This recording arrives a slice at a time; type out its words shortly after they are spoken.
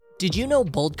Did you know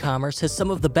Bold Commerce has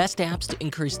some of the best apps to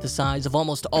increase the size of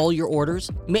almost all your orders?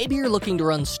 Maybe you're looking to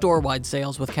run store-wide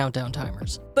sales with countdown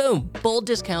timers. Boom! Bold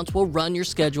Discounts will run your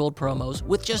scheduled promos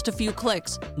with just a few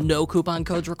clicks. No coupon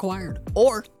codes required.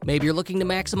 Or maybe you're looking to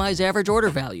maximize average order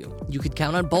value. You could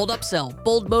count on Bold Upsell,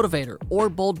 Bold Motivator, or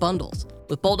Bold Bundles.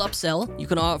 With Bold Upsell, you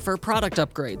can offer product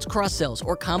upgrades, cross-sells,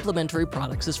 or complimentary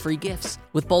products as free gifts.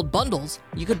 With Bold Bundles,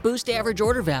 you could boost average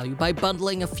order value by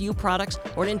bundling a few products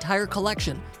or an entire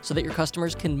collection so that your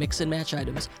customers can mix and match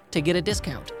items to get a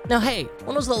discount. Now hey,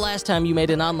 when was the last time you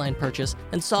made an online purchase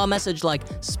and saw a message like,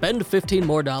 spend $15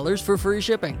 more for free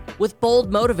shipping? With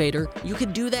Bold Motivator, you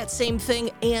could do that same thing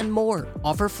and more.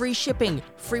 Offer free shipping,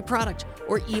 free product,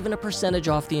 or even a percentage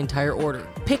off the entire order.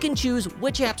 Pick and choose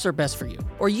which apps are best for you,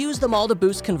 or use them all to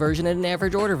boost conversion and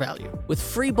average order value. With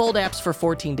free Bold apps for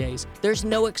 14 days, there's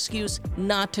no excuse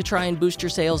not to try and boost your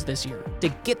sales this year. To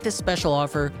get this special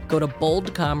offer, go to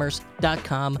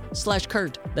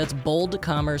boldcommerce.com/Kurt. That's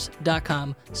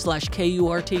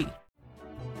boldcommerce.com/KURT.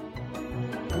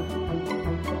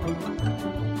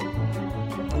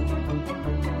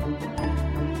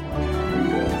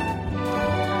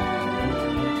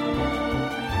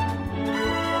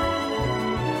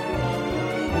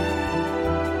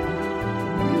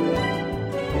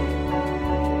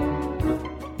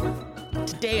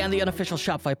 Today on the Unofficial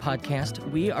Shopify podcast,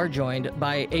 we are joined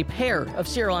by a pair of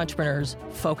serial entrepreneurs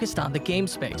focused on the game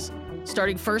space.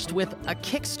 Starting first with a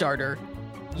Kickstarter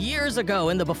years ago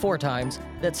in the before times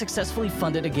that successfully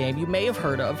funded a game you may have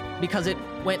heard of because it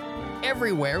went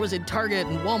everywhere. It was in Target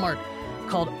and Walmart,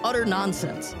 called Utter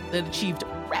Nonsense, that achieved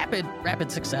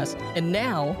rapid success. And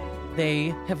now they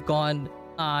have gone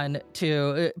on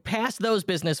to pass those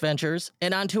business ventures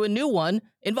and onto a new one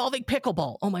involving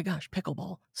pickleball. Oh my gosh,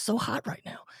 pickleball, so hot right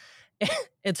now.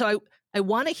 And so I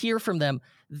want to hear from them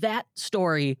that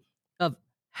story of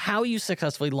how you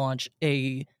successfully launch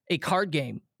a card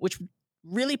game, which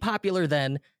really popular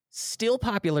then, still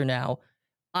popular now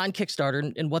on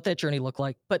Kickstarter, and what that journey looked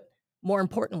like. But more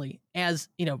importantly, as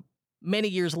you know, many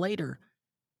years later,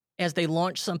 as they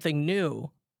launch something new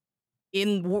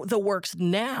in the works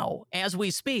now, as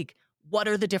we speak, what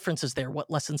are the differences there?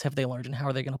 What lessons have they learned, and how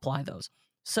are they going to apply those?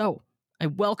 So I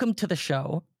welcome to the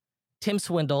show Tim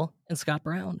Swindle and Scott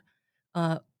Brown.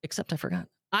 Except I forgot.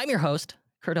 I'm your host,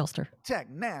 Kurt Elster. Tech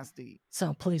nasty.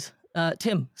 So please,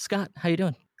 Tim, Scott, how you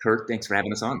doing? Kurt, thanks for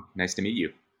having us on. Nice to meet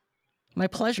you. My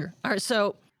pleasure. All right,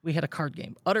 so we had a card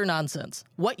game, Utter Nonsense.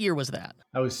 What year was that?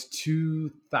 That was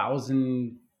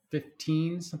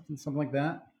 2015, something like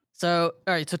that. So,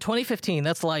 all right, so 2015,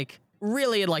 that's like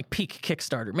really at like peak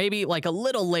Kickstarter, maybe like a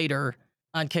little later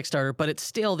on Kickstarter, but it's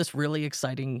still this really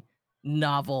exciting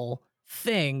novel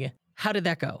thing. How did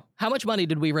that go? How much money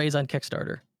did we raise on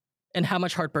Kickstarter? And how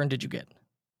much heartburn did you get?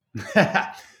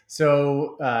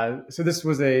 So this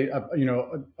was a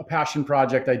passion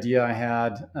project idea I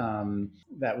had.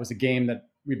 That was a game that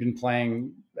we've been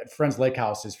playing at friends' lake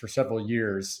houses for several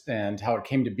years, and how it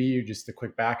came to be. Just a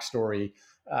quick backstory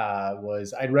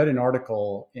was I'd read an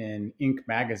article in Inc.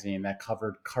 magazine that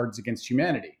covered Cards Against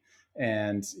Humanity,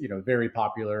 and very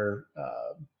popular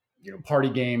party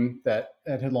game that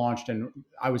had launched. And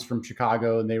I was from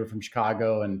Chicago, and they were from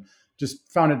Chicago, and just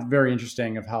found it very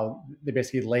interesting of how they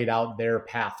basically laid out their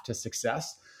path to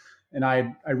success. And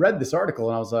I read this article,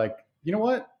 and I was like, you know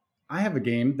what? I have a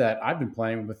game that I've been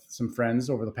playing with some friends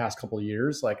over the past couple of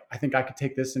years. Like, I think I could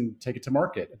take this and take it to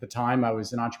market. At the time, I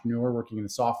was an entrepreneur working in the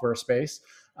software space,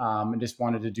 and just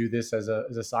wanted to do this as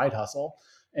a side hustle.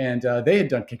 And they had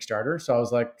done Kickstarter, so I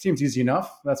was like, seems easy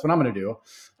enough. That's what I'm going to do.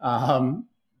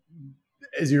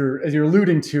 As you're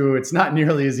alluding to, it's not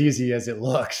nearly as easy as it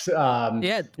looks. A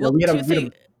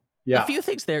few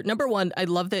things there. Number one, I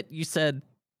love that you said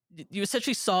you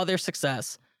essentially saw their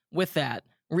success with that,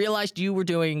 realized you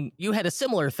had a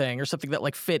similar thing or something that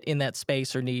like fit in that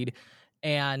space or need,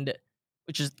 and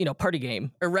which is, party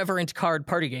game, irreverent card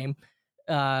party game.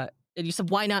 And you said,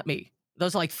 why not me?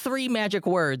 Those are like three magic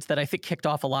words that I think kicked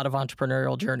off a lot of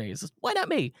entrepreneurial journeys. Why not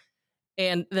me?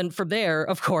 And then from there,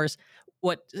 of course,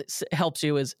 what helps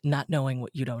you is not knowing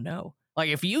what you don't know. Like,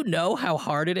 if you know how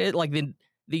hard it is, like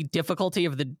the difficulty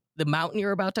of the mountain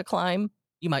you're about to climb,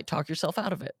 you might talk yourself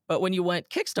out of it. But when you went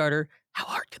Kickstarter, how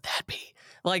hard could that be?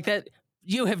 Like that,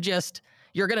 you're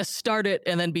going to start it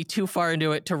and then be too far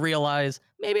into it to realize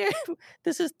maybe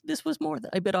this was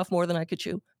I bit off more than I could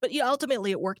chew. But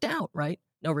ultimately it worked out, right?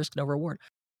 No risk, no reward.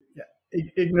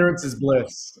 Ignorance is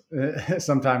bliss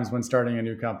sometimes when starting a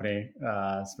new company,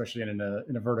 especially in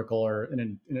a vertical or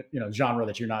in a genre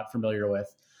that you're not familiar with.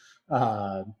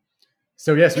 So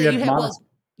yes, we had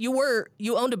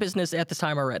you owned a business at this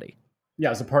time already. Yeah,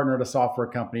 I was a partner at a software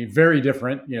company, very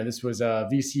different. This was a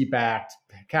VC backed,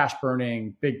 cash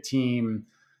burning, big team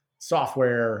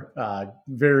software,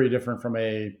 very different from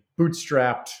a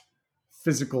bootstrapped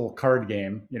physical card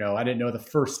game. I didn't know the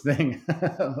first thing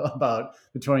about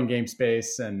the toy and game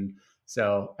space. And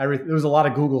so there was a lot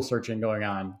of Google searching going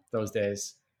on those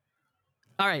days.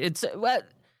 All right.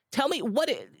 Tell me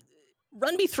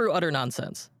run me through Utter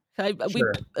Nonsense.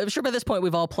 Sure. I'm sure by this point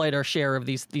we've all played our share of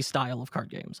these style of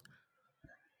card games.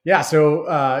 Yeah. So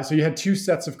you had two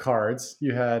sets of cards.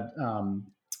 You had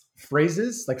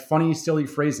phrases, like funny, silly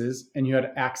phrases, and you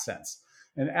had accents.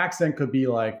 An accent could be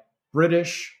like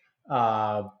British,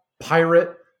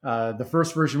 pirate. The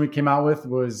first version we came out with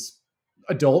was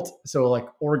adult. So like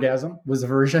orgasm was a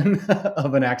version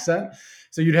of an accent.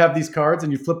 So you'd have these cards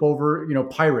and you flip over,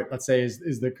 pirate, let's say is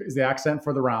the accent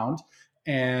for the round.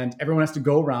 And everyone has to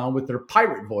go around with their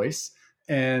pirate voice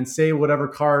and say whatever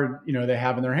card, they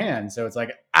have in their hand. So it's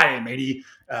like, aye, matey,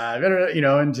 and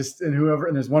whoever,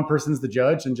 and there's one person's the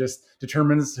judge and just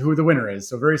determines who the winner is.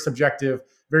 So very subjective,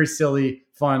 very silly,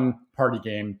 fun party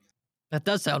game. That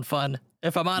does sound fun.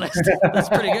 If I'm honest, that's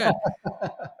pretty good.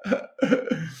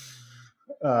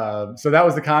 So that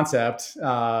was the concept.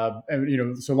 So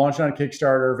launched on a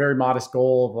Kickstarter, very modest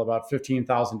goal of about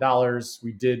 $15,000.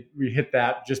 We hit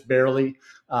that just barely,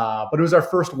 but it was our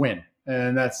first win.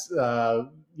 And that's,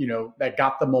 that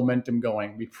got the momentum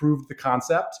going. We proved the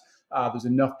concept. There's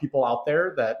enough people out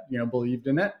there that, believed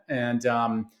in it. And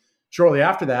shortly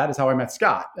after that is how I met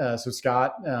Scott. So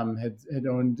Scott had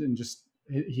owned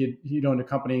he'd owned a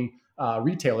company,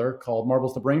 retailer called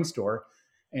Marbles the Brain Store,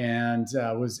 and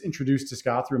was introduced to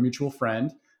Scott through a mutual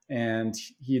friend. And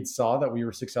he had saw that we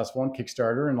were successful on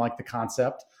Kickstarter and liked the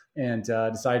concept and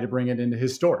decided to bring it into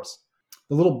his stores.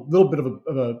 The little bit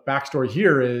of a backstory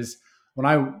here is when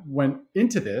I went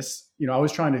into this, I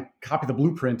was trying to copy the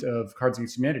blueprint of Cards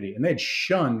Against Humanity, and they had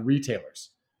shunned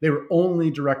retailers. They were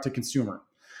only direct to consumer.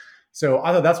 So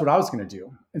I thought that's what I was going to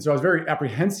do. And so I was very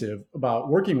apprehensive about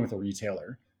working with a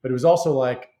retailer, but it was also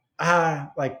like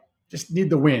just need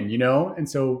the win, And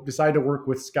so decided to work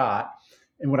with Scott.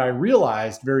 And what I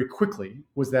realized very quickly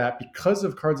was that because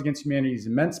of Cards Against Humanity's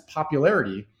immense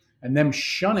popularity and them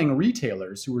shunning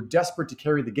retailers who were desperate to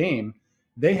carry the game,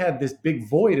 they had this big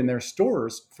void in their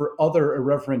stores for other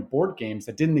irreverent board games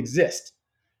that didn't exist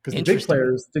because the big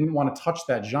players didn't want to touch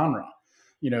that genre,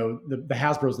 the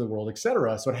Hasbros of the world, et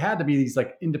cetera. So it had to be these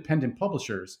like independent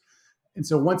publishers. And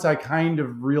so once I kind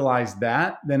of realized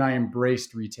that, then I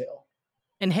embraced retail.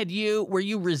 And were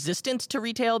you resistant to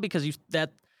retail because yes, the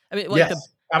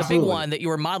big one that you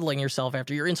were modeling yourself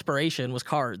after, your inspiration was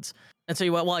cards. And so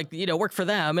you went, work for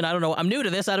them. And I don't know, I'm new to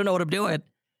this. I don't know what I'm doing. And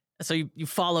so you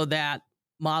followed that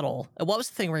model. And what was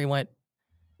the thing where you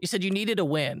said you needed a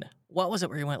win? What was it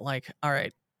where you went like, all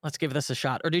right, let's give this a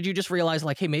shot? Or did you just realize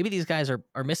like, hey, maybe these guys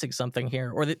are missing something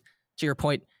here? Or that, to your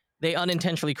point, they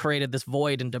unintentionally created this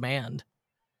void in demand?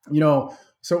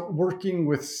 So working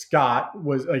with Scott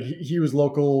was like, he was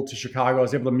local to Chicago. I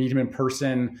was able to meet him in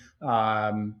person.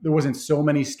 There wasn't so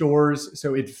many stores,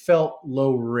 so it felt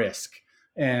low risk.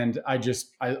 And I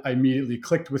immediately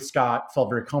clicked with Scott, felt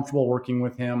very comfortable working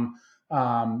with him.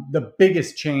 The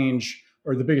biggest change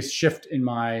or the biggest shift in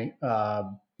my,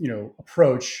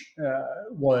 approach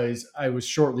was I was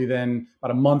shortly then, about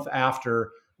a month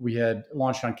after we had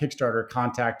launched on Kickstarter,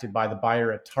 contacted by the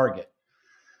buyer at Target.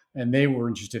 And they were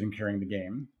interested in carrying the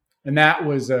game. And that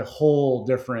was a whole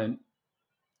different,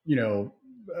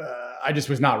 I just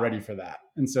was not ready for that.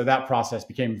 And so that process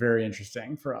became very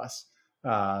interesting for us.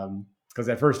 Because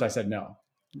at first I said no.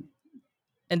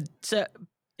 And so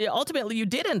ultimately you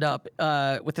did end up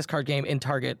with this card game in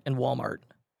Target and Walmart.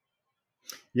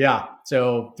 Yeah.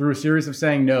 So through a series of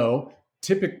saying no,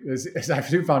 typically, as I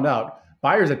soon found out,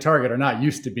 buyers at Target are not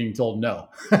used to being told no.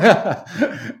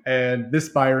 And this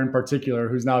buyer in particular,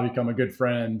 who's now become a good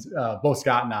friend, both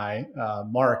Scott and I,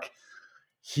 Mark,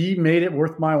 he made it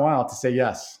worth my while to say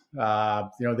yes.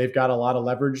 They've got a lot of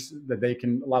levers they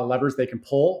can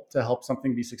pull to help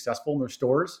something be successful in their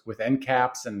stores with end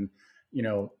caps and,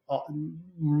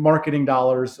 marketing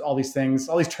dollars, all these things,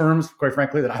 all these terms, quite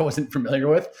frankly, that I wasn't familiar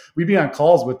with. We'd be on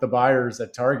calls with the buyers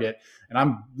at Target, and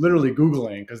I'm literally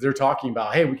Googling because they're talking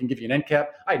about, hey, we can give you an end cap.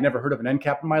 I had never heard of an end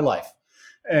cap in my life.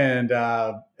 And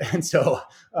so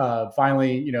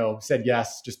finally, said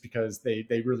yes, just because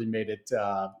they really made it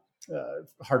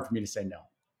hard for me to say no.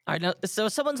 All right. Now, so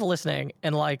someone's listening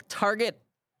and like Target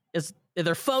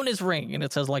their phone is ringing and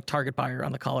it says like Target buyer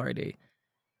on the caller ID.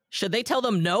 Should they tell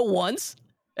them no once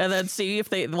and then see if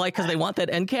they because they want that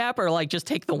end cap, or like just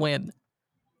take the win?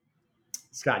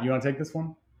 Scott, you want to take this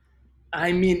one?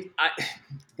 I mean,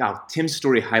 Tim's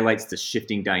story highlights the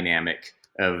shifting dynamic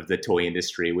of the toy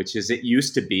industry, which is it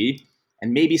used to be,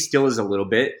 and maybe still is a little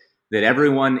bit, that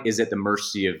everyone is at the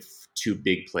mercy of two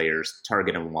big players,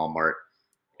 Target and Walmart,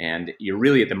 and you're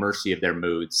really at the mercy of their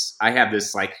moods. I have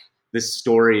this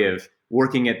story of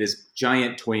working at this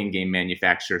giant toy and game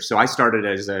manufacturer. So I started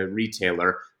as a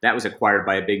retailer that was acquired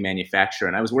by a big manufacturer,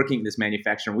 and I was working at this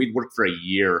manufacturer, and we'd worked for a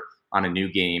year on a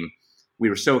new game. We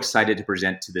were so excited to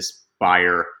present to this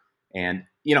buyer, and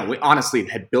we honestly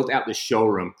had built out this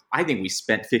showroom. I think we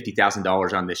spent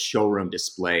 $50,000 on this showroom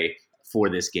display for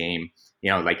this game.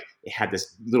 Like it had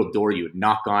this little door, you would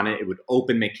knock on it, it would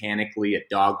open mechanically, a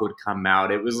dog would come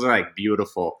out. It was like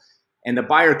beautiful. And the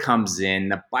buyer comes in,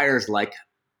 the buyer's like,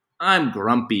 I'm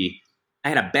grumpy. I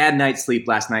had a bad night's sleep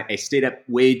last night. I stayed up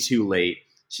way too late.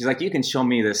 She's like, you can show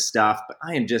me this stuff, but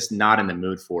I am just not in the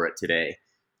mood for it today.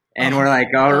 And we're like,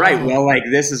 all right, well, like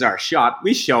this is our shot.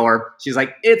 We show her. She's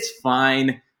like, it's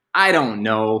fine. I don't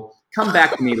know. Come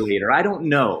back to me later. I don't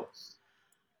know.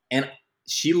 And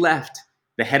she left.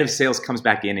 The head of sales comes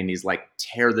back in and he's like,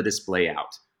 tear the display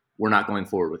out. We're not going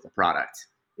forward with the product.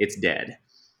 It's dead.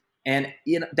 And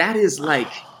that is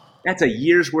that's a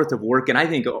year's worth of work. And I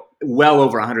think well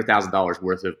over $100,000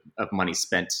 worth of money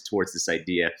spent towards this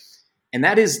idea. And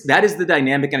that is the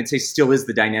dynamic. And I'd say still is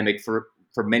the dynamic for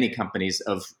many companies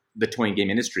of the toy and game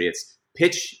industry. It's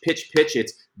pitch.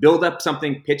 It's build up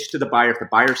something, pitch to the buyer. If the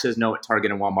buyer says no at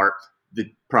Target and Walmart,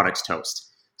 the product's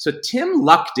toast. So Tim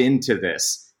lucked into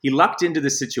this. He lucked into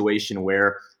the situation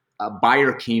where a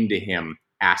buyer came to him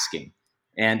asking.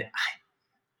 And,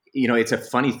 it's a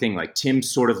funny thing. Like Tim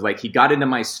sort of he got into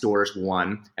my stores.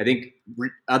 One, I think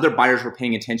other buyers were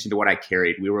paying attention to what I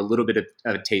carried. We were a little bit of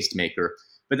a tastemaker.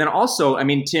 But then also,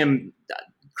 Tim,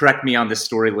 correct me on this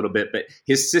story a little bit, but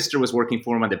his sister was working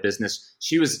for him on the business.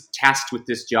 She was tasked with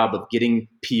this job of getting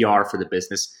PR for the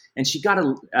business. And she got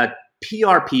a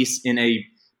PR piece in a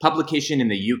publication in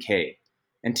the UK.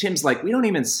 And Tim's like, we don't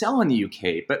even sell in the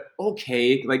UK, but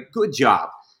okay, good job.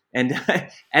 And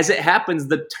as it happens,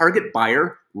 the Target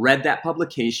buyer read that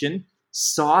publication,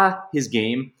 saw his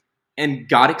game, and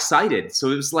got excited.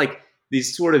 So it was like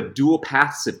these sort of dual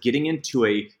paths of getting into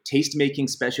a taste-making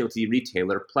specialty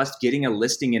retailer plus getting a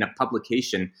listing in a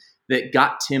publication that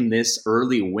got Tim this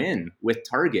early win with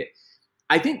Target.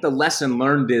 I think the lesson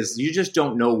learned is you just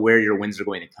don't know where your wins are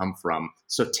going to come from.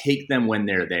 So take them when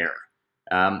they're there.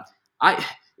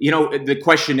 The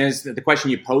question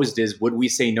you posed is, would we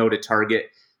say no to Target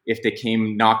if they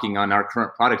came knocking on our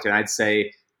current product? And I'd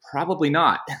say probably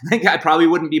not. I probably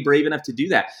wouldn't be brave enough to do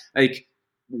that.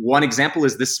 One example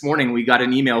is this morning we got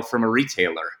an email from a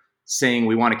retailer saying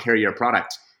we want to carry your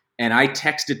product. And I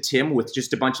texted Tim with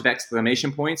just a bunch of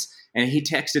exclamation points, and he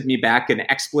texted me back an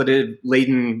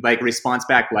expletive-laden response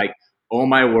back oh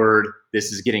my word,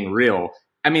 this is getting real.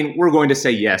 We're going to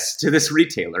say yes to this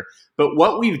retailer. But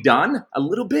what we've done a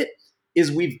little bit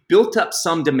is we've built up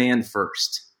some demand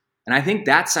first. And I think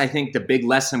that's the big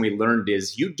lesson we learned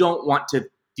is you don't want to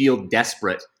feel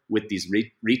desperate with these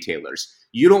retailers.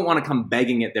 You don't want to come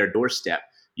begging at their doorstep.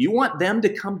 You want them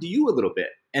to come to you a little bit.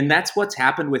 And that's what's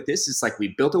happened with this. It's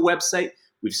we built a website.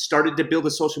 We've started to build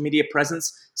a social media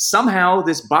presence. Somehow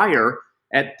this buyer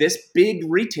at this big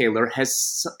retailer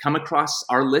has come across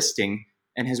our listing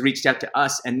and has reached out to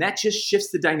us. And that just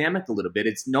shifts the dynamic a little bit.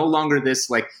 It's no longer this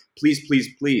please, please,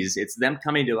 please. It's them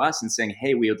coming to us and saying,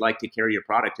 hey, we would like to carry your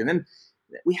product. And then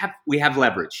we have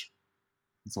leverage.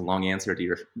 It's a long answer to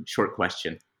your short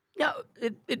question. Yeah,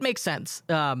 it makes sense.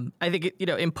 I think,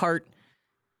 in part,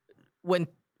 when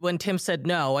Tim said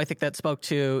no, I think that spoke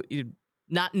to you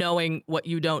not knowing what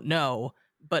you don't know,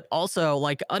 but also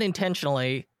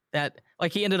unintentionally that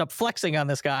he ended up flexing on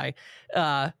this guy.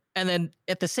 And then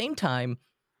at the same time,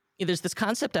 there's this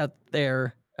concept out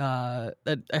there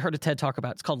that I heard a TED talk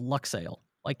about. It's called luck sale.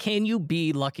 Can you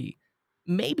be lucky?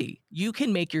 Maybe you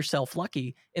can make yourself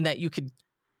lucky in that you could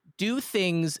do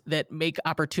things that make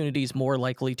opportunities more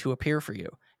likely to appear for you.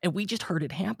 And we just heard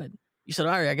it happen. You said,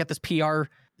 all right, I got this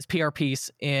PR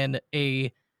piece in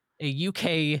a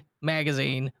UK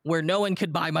magazine where no one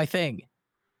could buy my thing.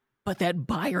 But that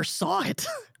buyer saw it,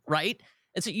 right?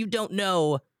 And so you don't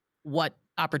know what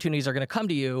opportunities are going to come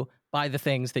to you by the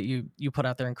things that you put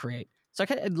out there and create. So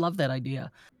I love that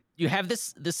idea. You have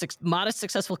this modest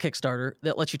successful Kickstarter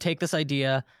that lets you take this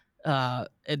idea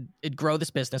and grow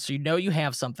this business. So you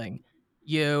have something.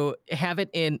 You have it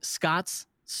in Scott's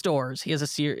stores. He has a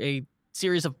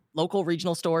series of local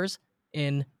regional stores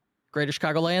in Greater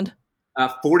Chicagoland.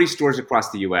 40 stores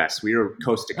across the U.S. We are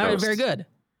coast to coast. All right, very good.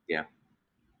 Yeah.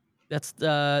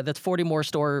 That's 40 more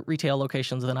store retail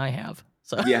locations than I have.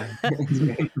 So yeah.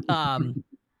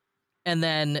 And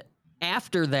then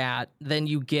after that, then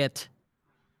you get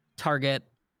Target,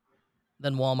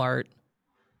 then Walmart,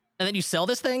 and then you sell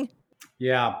this thing?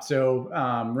 Yeah. So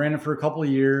ran it for a couple of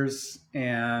years,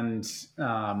 and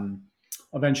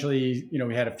eventually,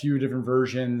 we had a few different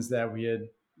versions that we had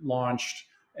launched,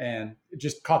 and it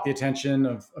just caught the attention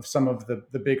of some of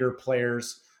the bigger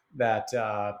players that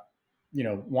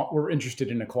were interested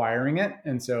in acquiring it.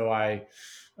 And so I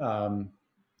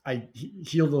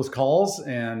healed those calls,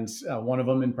 and one of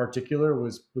them in particular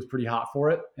was pretty hot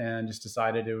for it, and just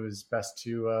decided it was best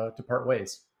to part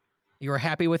ways. You were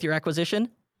happy with your acquisition?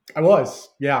 I was,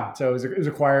 yeah. So it was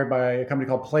acquired by a company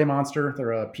called Play Monster.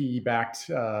 They're a PE-backed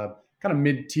kind of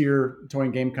mid-tier toy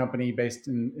and game company based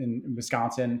in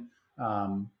Wisconsin.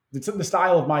 The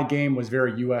style of my game was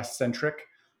very U.S. centric,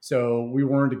 so we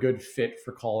weren't a good fit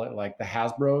for, call it, like the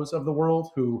Hasbros of the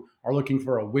world, who are looking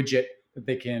for a widget that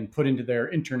they can put into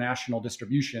their international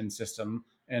distribution system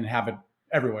and have it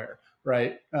everywhere,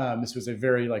 right? This was a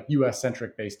very like U.S.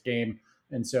 centric based game.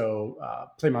 And so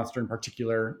Play Monster in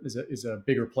particular is a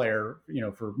bigger player,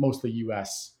 for mostly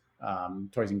U.S.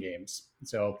 Toys and games. And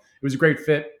so it was a great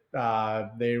fit.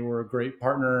 They were a great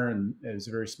partner, and it was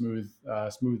a very smooth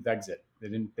exit. They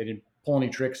didn't pull any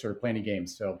tricks or play any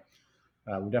games. So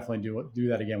we'll definitely do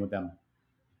that again with them.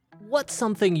 What's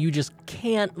something you just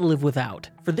can't live without?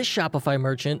 For this Shopify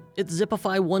merchant, it's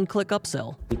Zipify one-click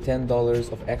upsell.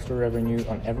 $10 of extra revenue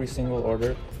on every single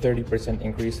order, 30%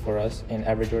 increase for us in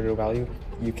average order value.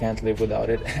 You can't live without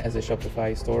it as a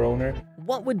Shopify store owner.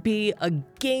 What would be a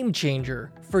game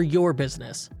changer for your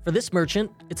business? For this merchant,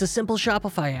 it's a simple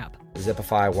Shopify app.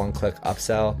 Zipify one-click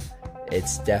upsell.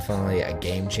 It's definitely a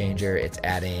game changer. It's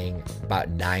adding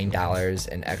about $9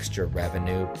 in extra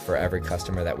revenue for every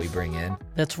customer that we bring in.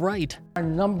 That's right. Our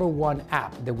number one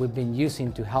app that we've been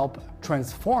using to help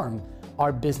transform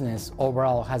our business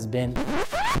overall has been...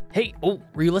 Hey,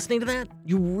 were you listening to that?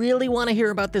 You really want to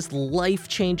hear about this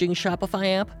life-changing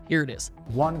Shopify app? Here it is.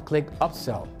 One-click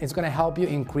upsell. It's going to help you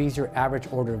increase your average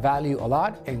order value a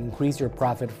lot and increase your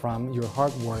profit from your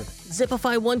hard work.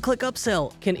 Zipify one-click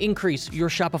upsell can increase your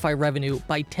Shopify revenue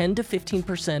by 10 to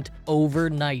 15%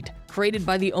 overnight. Created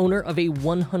by the owner of a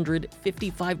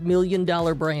 $155 million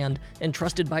brand and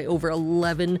trusted by over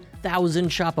 11,000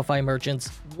 Shopify merchants,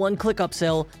 one-click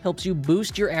upsell helps you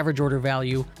boost your average order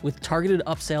value with targeted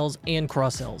upsells and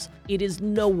cross-sells. It is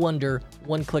no wonder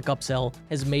one-click upsell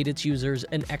has made its users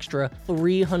an extra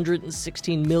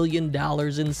 $316 million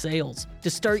in sales. To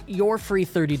start your free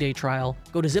 30-day trial,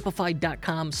 go to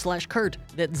zipify.com/Kurt.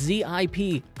 That's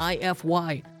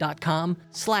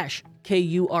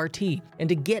zipify.com/KURT. And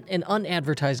to get an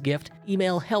unadvertised gift,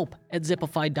 email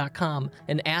help@zipify.com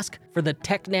and ask for the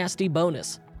Tech Nasty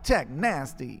bonus. Tech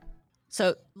Nasty.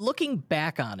 So, looking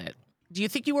back on it, do you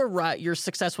think your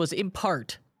success was in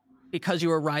part because you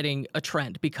were riding a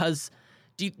trend? Because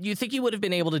do you think you would have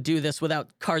been able to do this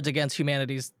without Cards Against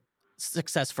Humanity's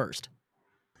success first?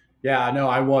 Yeah, no,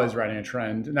 I was riding a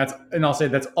trend, and I'll say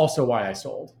that's also why I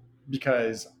sold,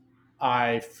 because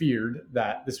I feared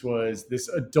that this was this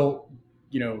adult,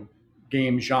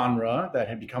 game genre that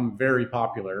had become very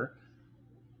popular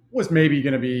was maybe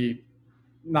going to be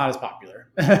not as popular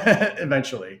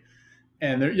eventually.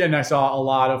 And I saw a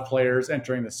lot of players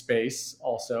entering the space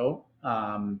also.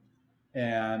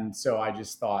 And so I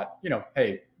just thought,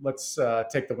 hey, let's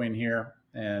take the win here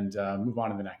and move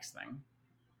on to the next thing.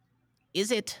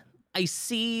 I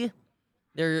see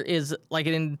there is like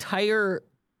an entire,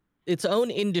 its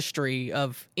own industry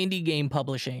of indie game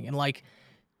publishing and like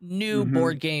new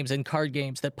board games and card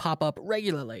games that pop up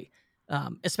regularly,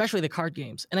 especially the card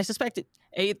games. And I suspect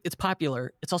it's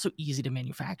popular. It's also easy to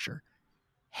manufacture.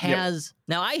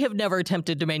 Now, I have never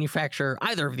attempted to manufacture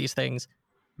either of these things.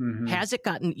 Has it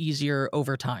gotten easier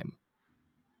over time?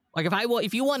 Like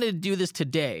if you wanted to do this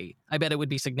today, I bet it would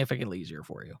be significantly easier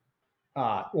for you.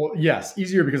 Well, yes,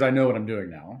 easier because I know what I'm doing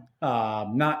now.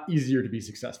 Not easier to be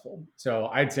successful. So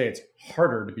I'd say it's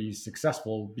harder to be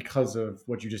successful because of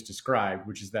what you just described,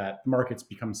 which is that the market's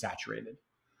become saturated.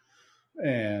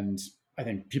 And I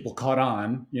think people caught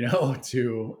on,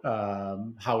 to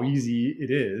how easy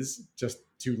it is just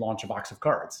to launch a box of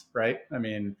cards, right? I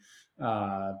mean,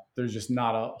 there's just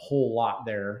not a whole lot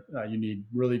there. You need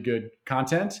really good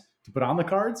content to put on the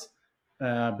cards,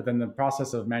 but then the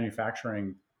process of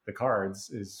manufacturing the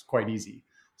cards is quite easy.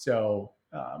 So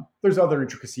there's other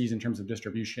intricacies in terms of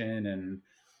distribution and,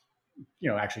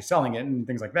 actually selling it and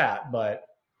things like that. But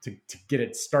to get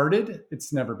it started,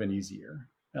 it's never been easier.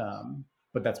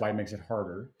 But that's why it makes it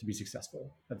harder to be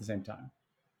successful at the same time.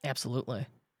 Absolutely.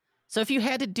 So if you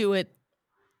had to do it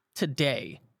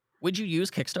today, would you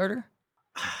use Kickstarter?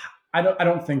 I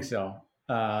don't think so.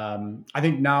 I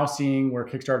think now seeing where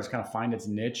Kickstarter's kind of find its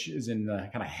niche is in the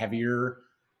kind of heavier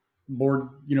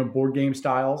board game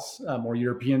styles, more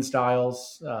European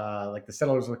styles, like the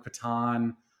Settlers of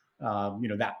Catan,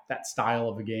 that style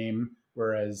of a game.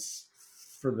 Whereas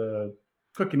for the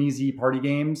quick and easy party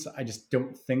games, I just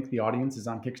don't think the audience is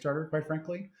on Kickstarter, quite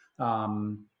frankly.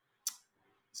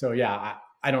 So yeah,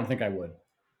 I don't think I would.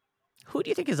 Who do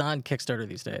you think is on Kickstarter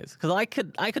these days? Because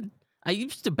I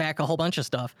used to back a whole bunch of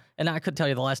stuff, and I could tell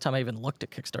you the last time I even looked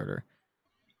at Kickstarter.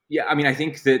 Yeah, I mean, I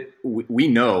think that we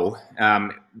know.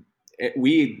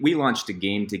 We launched a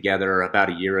game together about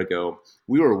a year ago.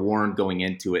 We were warned going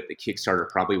into it that Kickstarter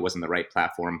probably wasn't the right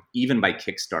platform, even by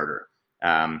Kickstarter.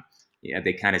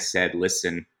 They kind of said,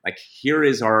 "Listen, like here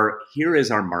is our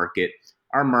market.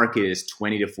 Our market is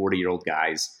 20 to 40-year-old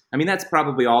guys. I mean, that's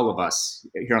probably all of us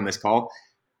here on this call,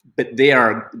 but they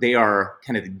are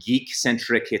kind of geek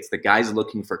centric. It's the guys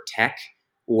looking for tech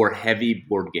or heavy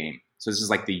board game. So this is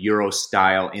like the Euro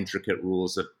style intricate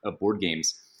rules of board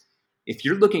games. If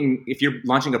you're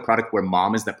launching a product where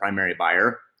mom is the primary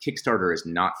buyer, Kickstarter is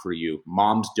not for you.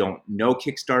 Moms don't know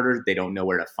Kickstarter. They don't know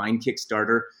where to find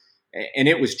Kickstarter. And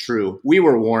it was true. We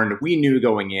were warned. We knew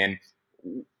going in.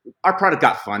 Our product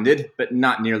got funded, but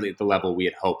not nearly at the level we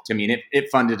had hoped. I mean, it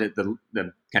funded at the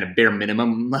kind of bare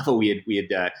minimum level we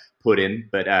had put in.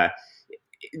 But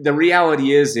the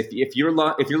reality is, if you're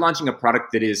launching a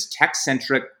product that is tech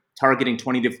centric, targeting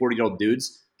 20 to 40-year-old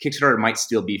dudes, Kickstarter might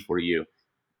still be for you.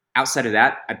 Outside of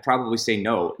that, I'd probably say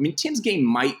no. I mean, Tim's game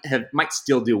might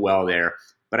still do well there,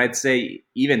 but I'd say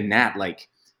even that, like,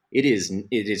 it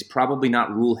is probably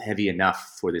not rule heavy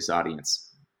enough for this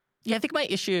audience. Yeah, I think my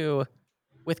issue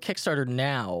with Kickstarter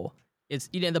now is,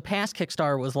 in the past,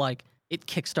 Kickstarter was like, it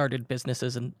kickstarted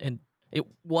businesses and it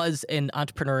was an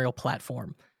entrepreneurial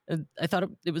platform. And I thought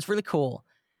it was really cool.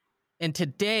 And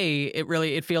today,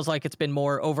 it feels like it's been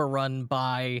more overrun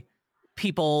by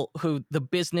people who the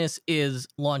business is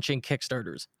launching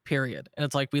Kickstarters, period. And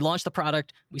it's like, we launch the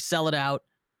product, we sell it out,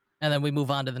 and then we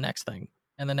move on to the next thing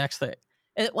and the next thing.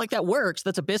 And like, that works.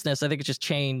 That's a business. I think it just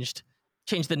changed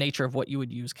the nature of what you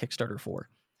would use Kickstarter for.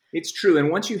 It's true.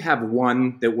 And once you have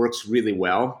one that works really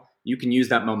well, you can use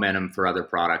that momentum for other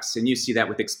products. And you see that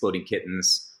with Exploding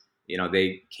Kittens.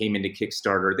 They came into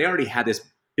Kickstarter. They already had this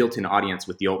built-in audience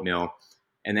with the oatmeal.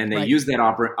 And then they use that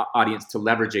audience to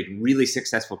leverage a really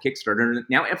successful Kickstarter. And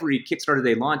now every Kickstarter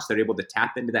they launch, they're able to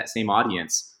tap into that same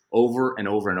audience over and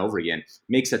over and over again.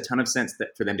 Makes a ton of sense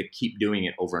for them to keep doing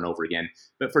it over and over again.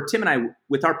 But for Tim and I,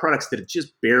 with our products that have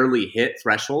just barely hit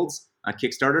thresholds on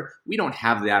Kickstarter, we don't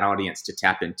have that audience to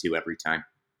tap into every time.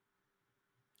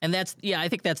 And I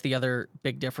think that's the other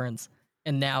big difference.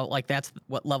 And now, like, that's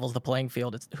what levels the playing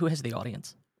field. It's who has the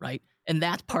audience, right? And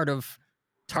that's part of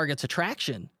Target's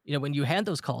attraction. When you had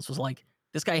those calls, was like,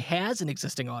 this guy has an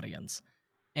existing audience.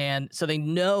 And so they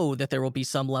know that there will be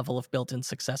some level of built-in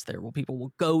success there where people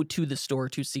will go to the store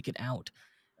to seek it out.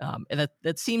 And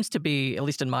that seems to be, at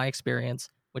least in my experience,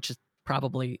 which is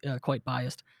probably quite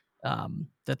biased,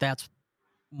 that's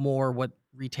more what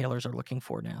retailers are looking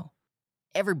for now.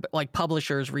 Like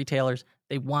publishers, retailers,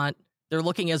 they're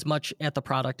looking as much at the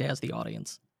product as the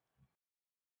audience.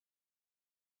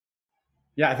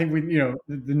 Yeah, I think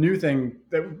the new thing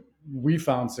that we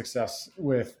found success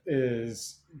with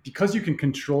is because you can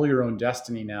control your own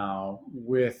destiny now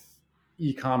with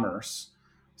e-commerce,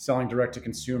 selling direct to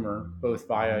consumer, both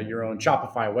via your own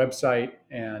Shopify website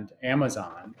and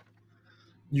Amazon,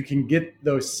 you can get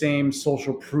those same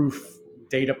social proof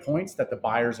data points that the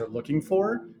buyers are looking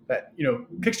for. That,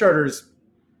 Kickstarter is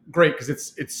great because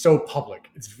it's so public.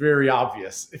 It's very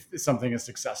obvious if something is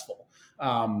successful.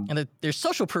 And there's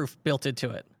social proof built into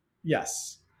it.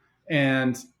 Yes.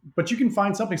 But you can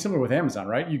find something similar with Amazon,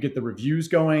 right? You get the reviews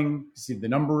going, see the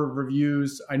number of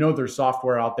reviews. I know there's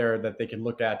software out there that they can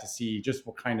look at to see just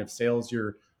what kind of sales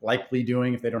you're likely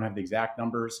doing if they don't have the exact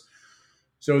numbers.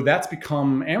 So that's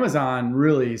Amazon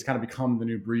really has kind of become the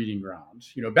new breeding ground.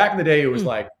 Back in the day, it was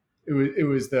like, it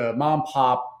was the mom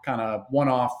pop kind of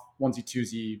one-off onesie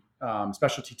twosie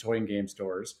specialty toy and game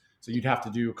stores. So you'd have to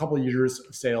do a couple of years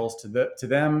of sales to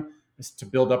them to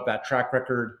build up that track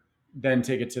record, then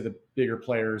take it to the bigger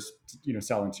players,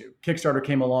 selling to. Kickstarter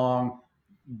came along,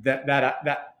 that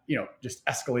just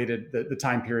escalated the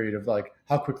time period of like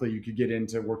how quickly you could get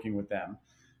into working with them.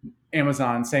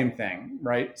 Amazon, same thing,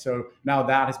 right? So now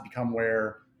that has become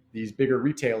where these bigger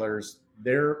retailers,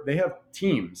 they have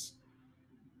teams,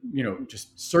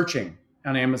 just searching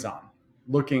on Amazon,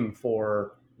 looking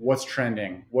for what's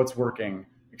trending, what's working,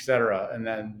 et cetera. And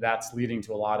then that's leading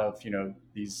to a lot of,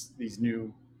 these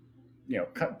new,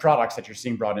 products that you're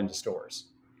seeing brought into stores.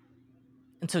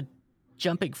 And so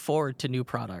jumping forward to new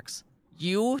products,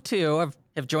 you two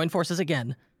have joined forces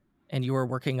again, and you are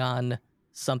working on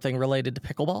something related to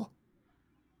pickleball?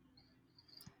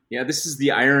 Yeah, this is the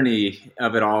irony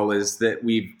of it all, is that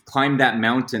we've climbed that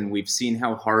mountain, we've seen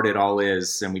how hard it all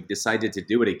is, and we've decided to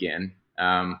do it again.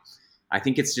 I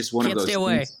think it's just one of those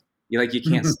things. You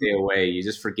can't stay away. You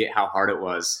just forget how hard it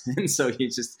was. And so you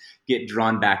just get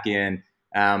drawn back in.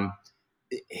 Tim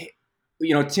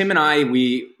and I,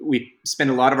 we spend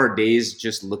a lot of our days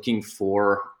just looking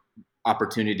for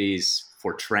opportunities,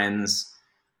 for trends.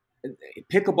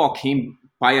 Pickleball came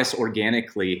by us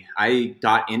organically. I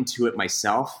got into it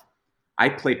myself. I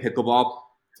play pickleball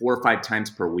 4 or 5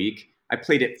 times per week. I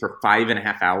played it for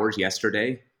 5.5 hours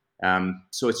yesterday.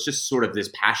 So it's just sort of this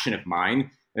passion of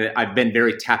mine that I've been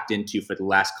very tapped into for the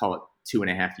last, call it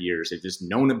 2.5 years. I've just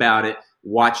known about it,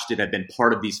 watched it. I've been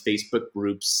part of these Facebook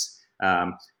groups.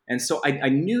 And so I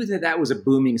knew that was a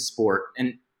booming sport.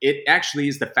 And it actually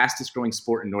is the fastest growing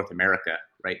sport in North America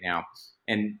right now.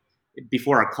 And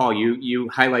before our call, you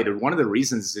highlighted one of the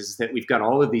reasons is that we've got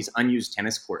all of these unused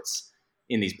tennis courts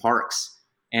in these parks.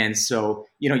 And so,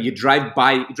 you drive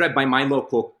by my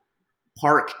local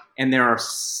park, and there are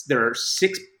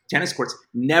 6 tennis courts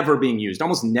never being used,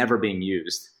 almost never being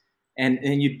used.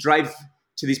 And you drive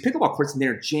to these pickleball courts, and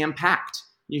they're jam-packed.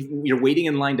 You're waiting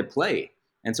in line to play.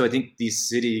 And so I think these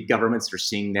city governments are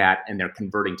seeing that, and they're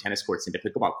converting tennis courts into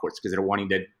pickleball courts because they're wanting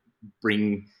to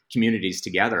bring communities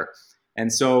together.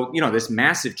 And so, this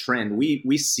massive trend,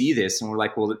 we see this and we're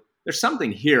like, well, there's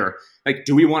something here. Like,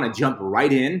 do we want to jump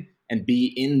right in and be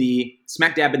in the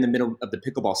smack dab in the middle of the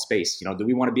pickleball space? Do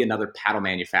we want to be another paddle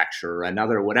manufacturer,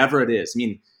 another whatever it is? I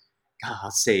mean,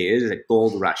 I'll say it is a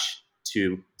gold rush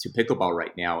to pickleball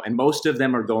right now. And most of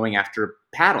them are going after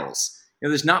paddles.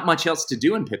 There's not much else to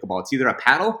do in pickleball. It's either a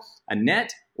paddle, a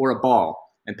net, or a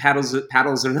ball. And paddles are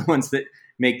the ones that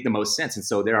make the most sense. And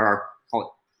so there are, call it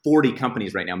 40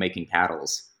 companies right now making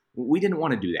paddles. We didn't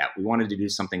want to do that. We wanted to do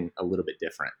something a little bit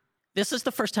different. This is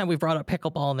the first time we brought up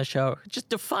pickleball on the show. Just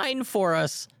define for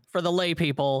us, for the lay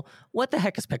people, what the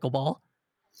heck is pickleball?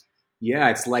 Yeah,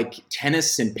 it's like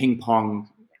tennis and ping pong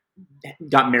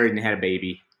got married and had a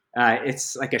baby.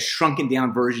 It's like a shrunken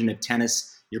down version of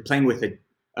tennis. You're playing with an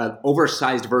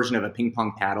oversized version of a ping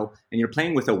pong paddle, and you're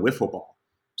playing with a wiffle ball.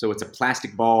 So it's a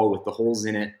plastic ball with the holes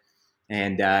in it.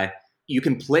 And you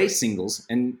can play singles,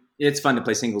 and it's fun to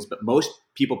play singles, but most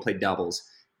people play doubles.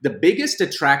 The biggest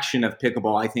attraction of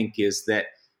pickleball, I think, is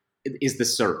the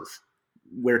serve,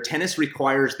 where tennis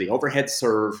requires the overhead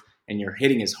serve, and you're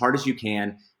hitting as hard as you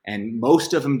can, and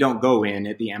most of them don't go in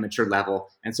at the amateur level.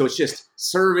 And so it's just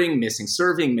serving,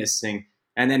 missing,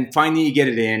 and then finally you get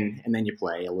it in, and then you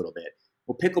play a little bit.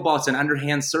 Well, pickleball, it's an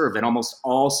underhand serve, and almost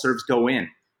all serves go in.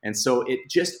 And so it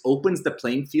just opens the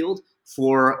playing field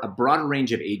for a broader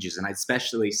range of ages. And I'd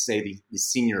especially say the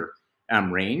senior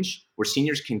range, where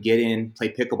seniors can get in, play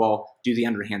pickleball, do the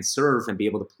underhand serve, and be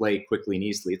able to play quickly and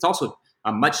easily. It's also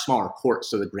a much smaller court,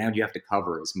 so the ground you have to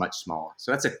cover is much smaller.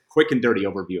 So that's a quick and dirty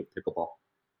overview of pickleball.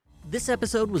 This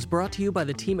episode was brought to you by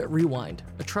the team at Rewind,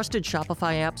 a trusted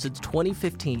Shopify app since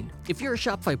 2015. If you're a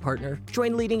Shopify partner,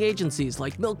 join leading agencies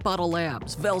like Milk Bottle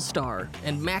Labs, Velstar,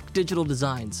 and Mac Digital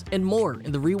Designs, and more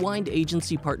in the Rewind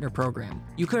Agency Partner Program.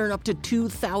 You can earn up to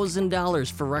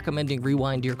 $2,000 for recommending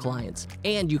Rewind to your clients.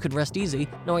 And you can rest easy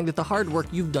knowing that the hard work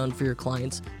you've done for your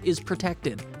clients is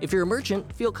protected. If you're a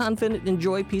merchant, feel confident and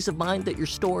enjoy peace of mind that your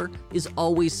store is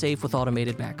always safe with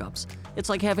automated backups. It's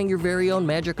like having your very own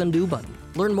magic undo button.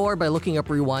 Learn more by looking up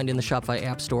Rewind in the Shopify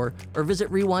App Store or visit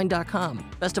rewind.com.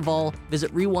 Best of all,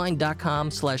 visit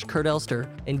rewind.com/Kurt Elster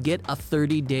and get a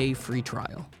 30-day free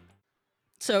trial.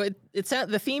 So it's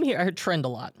the theme here. I heard trend a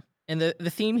lot. And the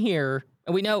theme here,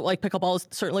 and we know like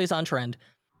pickleball certainly is on trend.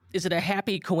 Is it a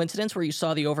happy coincidence where you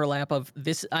saw the overlap of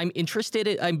this? I'm interested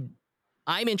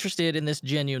in this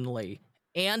genuinely,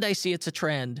 and I see it's a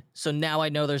trend. So now I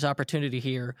know there's opportunity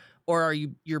here. Or are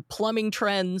you're plumbing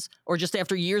trends, or just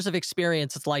after years of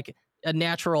experience, it's like a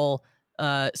natural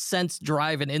sense,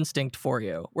 drive, and instinct for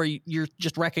you, where you're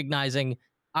just recognizing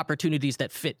opportunities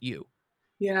that fit you?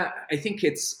 Yeah, I think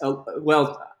it's,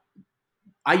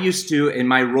 I used to, in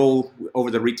my role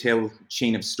over the retail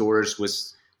chain of stores,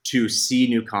 was to see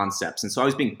new concepts. And so I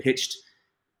was being pitched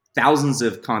thousands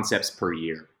of concepts per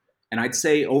year. And I'd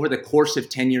say over the course of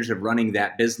 10 years of running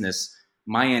that business,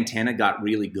 my antenna got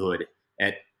really good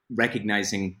at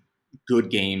recognizing good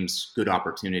games, good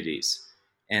opportunities.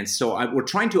 And so we're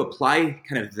trying to apply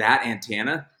kind of that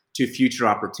antenna to future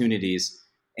opportunities.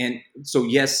 And so,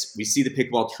 yes, we see the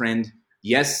pickleball trend.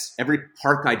 Yes, every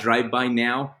park I drive by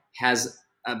now has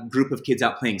a group of kids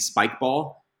out playing spike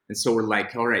ball. And so we're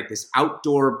like, all right, this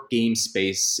outdoor game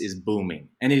space is booming.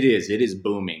 And it is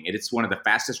booming. It's one of the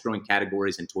fastest growing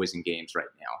categories in toys and games right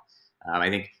now. I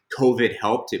think COVID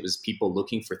helped. It was people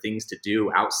looking for things to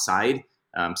do outside.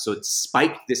 So it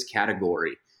spiked this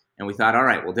category. And we thought, all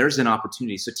right, well, there's an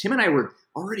opportunity. So Tim and I were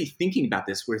already thinking about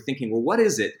this. We were thinking, well, what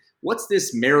is it? What's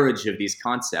this marriage of these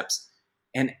concepts?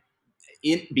 And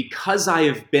because I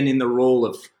have been in the role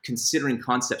of considering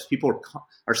concepts, people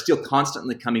are still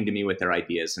constantly coming to me with their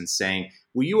ideas and saying,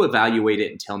 will you evaluate it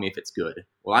and tell me if it's good?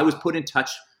 Well, I was put in touch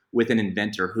with an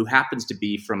inventor who happens to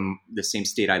be from the same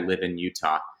state I live in,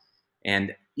 Utah.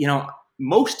 And,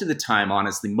 most of the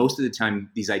time,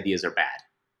 these ideas are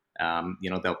bad.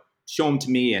 They'll show them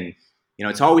to me and,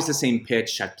 it's always the same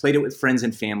pitch. I've played it with friends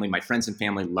and family. My friends and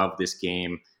family love this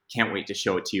game. Can't wait to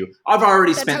show it to you. I've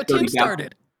already spent $30,000. Tim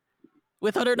started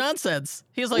with utter nonsense.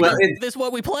 He's like, this is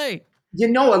what we play. A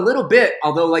little bit,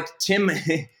 although like Tim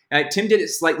did it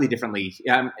slightly differently.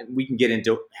 We can get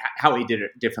into how he did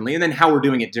it differently and then how we're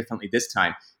doing it differently this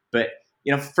time. But,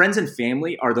 friends and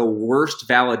family are the worst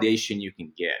validation you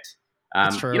can get.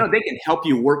 That's true. They can help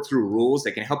you work through rules.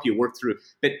 They can help you work through,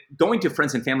 but going to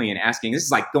friends and family and asking, this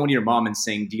is like going to your mom and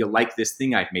saying, do you like this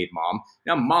thing I've made, Mom?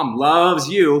 Now, Mom loves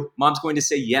you. Mom's going to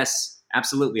say, yes,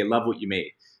 absolutely. I love what you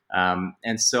made.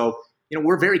 And so,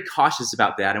 we're very cautious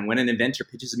about that. And when an inventor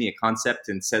pitches me a concept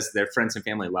and says their friends and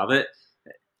family love it,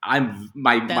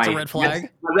 that's a red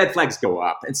flag. My red flags go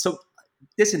up. And so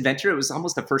this inventor, it was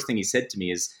almost the first thing he said to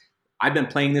me is, I've been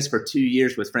playing this for 2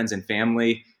 years with friends and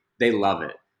family. They love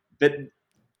it. But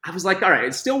I was like, all right,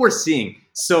 it's still worth seeing.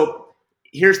 So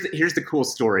here's the cool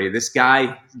story. This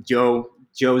guy,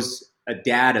 Joe's a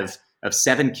dad of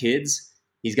 7 kids.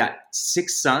 He's got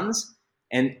 6 sons,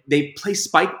 and they play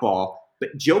spike ball.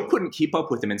 But Joe couldn't keep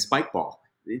up with them in spike ball.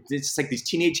 It's like these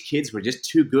teenage kids were just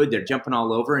too good. They're jumping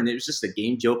all over, and it was just a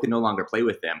game Joe could no longer play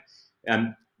with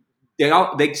them.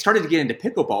 They started to get into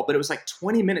pickleball, but it was like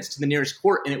 20 minutes to the nearest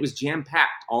court, and it was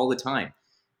jam-packed all the time.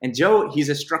 And Joe, he's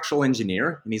a structural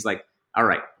engineer, and he's like, all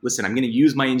right, listen, I'm going to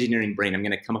use my engineering brain. I'm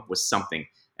going to come up with something.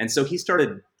 And so he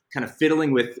started kind of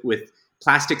fiddling with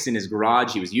plastics in his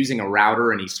garage. He was using a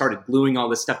router, and he started gluing all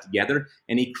this stuff together,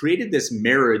 and he created this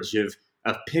marriage of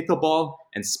pickleball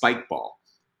and spike ball.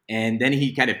 And then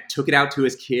he kind of took it out to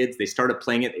his kids. They started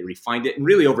playing it. They refined it, and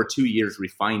really over 2 years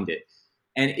refined it.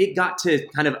 And it got to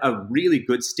kind of a really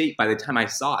good state by the time I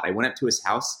saw it. I went up to his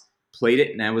house, played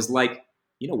it, and I was like,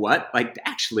 you know what? Like,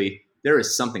 actually, there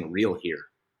is something real here.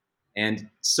 And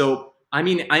so, I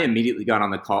immediately got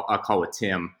on a call with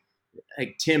Tim.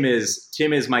 Like, Tim is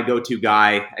my go-to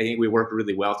guy. I think we work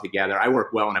really well together. I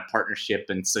work well in a partnership.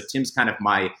 And so Tim's kind of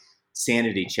my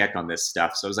sanity check on this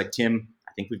stuff. So I was like, Tim,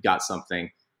 I think we've got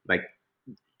something. Like,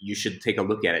 you should take a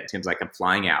look at it. Tim's like, I'm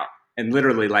flying out. And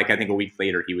literally, like, I think a week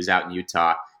later, he was out in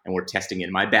Utah, and we're testing it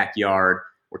in my backyard.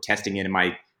 We're testing it in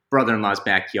my brother-in-law's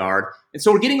backyard. And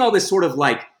so we're getting all this sort of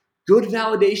like good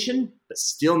validation, but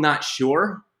still not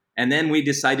sure. And then we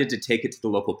decided to take it to the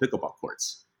local pickleball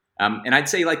courts. And I'd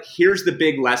say, like, here's the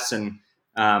big lesson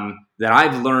that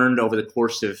I've learned over the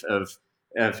course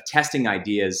of testing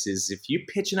ideas is if you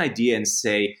pitch an idea and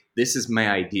say, this is my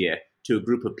idea to a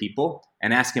group of people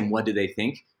and ask them, what do they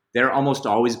think? They're almost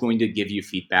always going to give you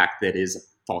feedback that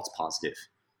is false positive.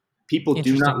 People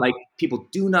do not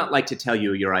like to tell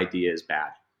you your idea is bad.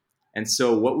 And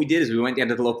so what we did is we went down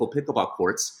to the local pickleball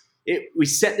courts. We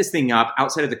set this thing up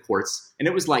outside of the courts, and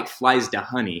it was like flies to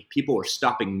honey. People were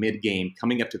stopping mid-game,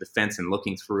 coming up to the fence and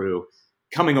looking through,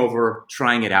 coming over,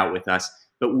 trying it out with us.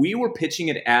 But we were pitching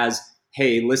it as,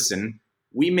 hey, listen,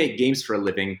 we make games for a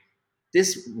living.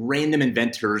 This random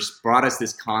inventors brought us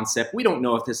this concept. We don't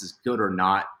know if this is good or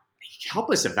not. Help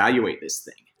us evaluate this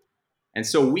thing. And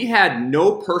so we had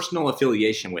no personal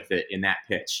affiliation with it in that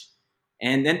pitch.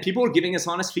 And then people were giving us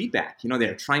honest feedback. They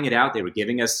were trying it out. They were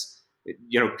giving us,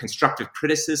 constructive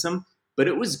criticism, but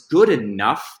it was good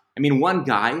enough. One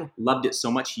guy loved it so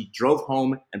much, he drove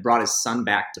home and brought his son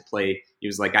back to play. He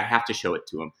was like, I have to show it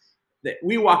to him.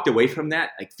 We walked away from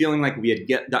that, like feeling like we had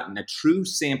gotten a true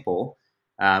sample,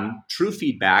 true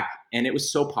feedback. And it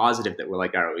was so positive that we're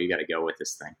like, all right, we got to go with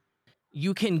this thing.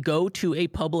 You can go to a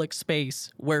public space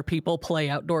where people play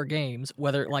outdoor games,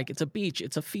 whether like it's a beach,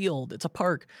 it's a field, it's a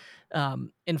park,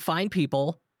 and find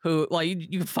people who, like,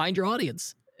 you find your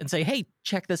audience and say, hey,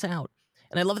 check this out.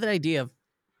 And I love that idea of,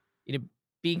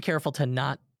 being careful to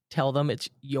not tell them it's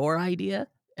your idea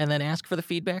and then ask for the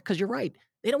feedback. Because you're right.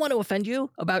 They don't want to offend you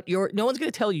about no one's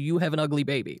going to tell you have an ugly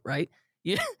baby, right?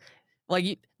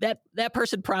 That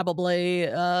person probably,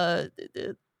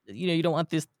 you don't want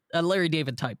this Larry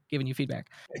David type giving you feedback.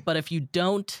 But if you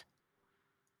don't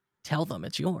tell them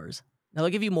it's yours, Now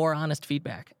they'll give you more honest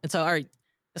feedback. And so, all right,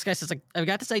 this guy says, like, I've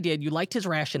got this idea. You liked his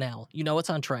rationale. You know it's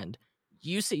on trend.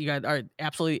 You see, you guys, all right,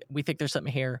 absolutely, we think there's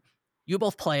something here. You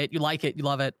both play it. You like it. You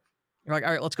love it. You're like,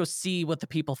 all right, let's go see what the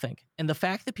people think. And the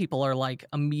fact that people are like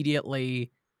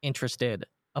immediately interested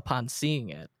upon seeing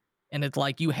it, and it's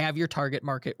like you have your target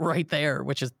market right there,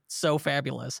 which is so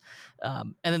fabulous.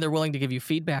 And then they're willing to give you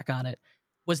feedback on it.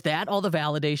 Was that all the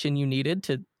validation you needed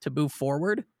to move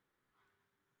forward?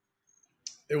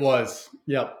 It was.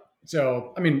 Yep.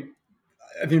 So, I mean,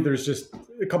 I think there's just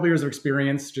a couple years of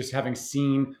experience, just having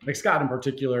seen, like Scott in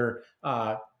particular,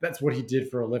 that's what he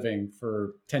did for a living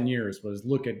for 10 years was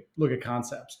look at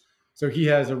concepts. So he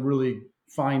has a really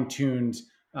fine-tuned,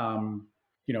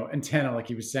 antenna, like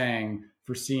he was saying,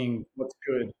 for seeing what's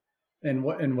good and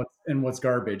what's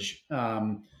garbage.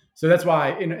 So that's why,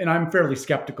 and I'm fairly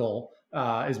skeptical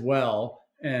as well.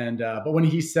 And but when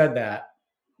he said that,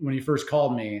 when he first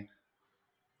called me,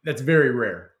 that's very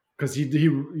rare because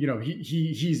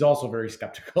he's also very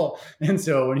skeptical. And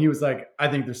so when he was like, I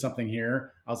think there's something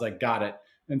here, I was like, got it.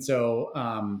 And so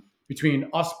between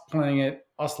us playing it,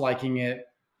 us liking it,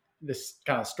 this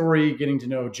kind of story, getting to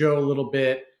know Joe a little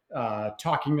bit,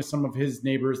 talking to some of his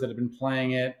neighbors that have been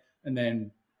playing it, and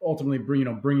then ultimately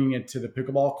bringing it to the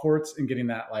pickleball courts and getting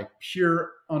that like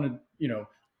pure,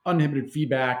 uninhibited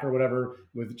feedback or whatever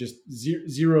with just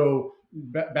zero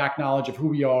back knowledge of who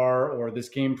we are or this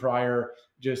game prior.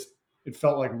 Just, it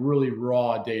felt like really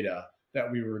raw data that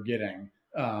we were getting.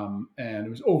 And it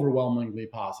was overwhelmingly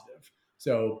positive.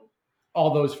 So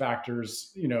all those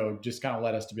factors, just kind of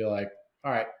led us to be like,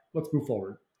 all right, let's move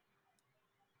forward.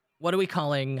 What are we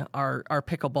calling our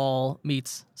pickleball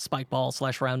meets spike ball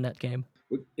 / round net game?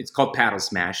 It's called paddle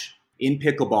smash. In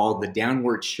pickleball, the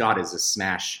downward shot is a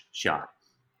smash shot.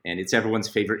 And it's everyone's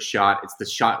favorite shot. It's the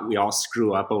shot we all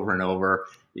screw up over and over.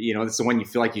 It's the one you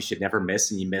feel like you should never miss,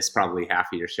 and you miss probably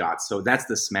half of your shots. So that's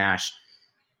the smash.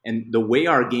 And the way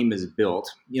our game is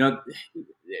built,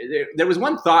 there was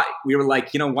one thought. We were like,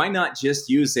 why not just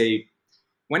use a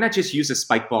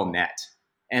spike ball net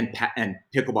and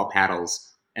pickleball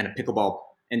paddles and a pickleball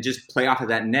and just play off of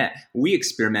that net? We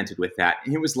experimented with that,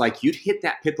 and it was like you'd hit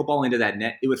that pickleball into that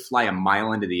net, it would fly a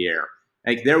mile into the air.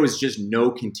 Like there was just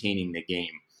no containing the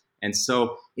game. And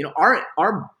so,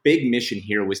 our big mission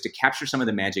here was to capture some of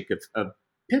the magic of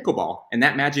pickleball. And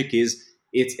that magic is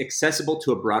it's accessible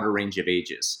to a broader range of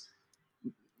ages.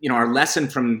 Our lesson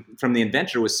from the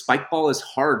inventor was spike ball is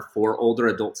hard for older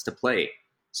adults to play.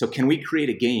 So can we create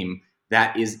a game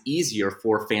that is easier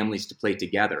for families to play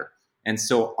together? And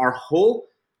so our whole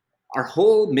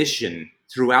mission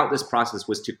throughout this process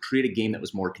was to create a game that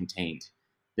was more contained,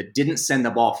 that didn't send the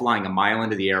ball flying a mile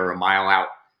into the air or a mile out.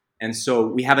 And so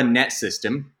we have a net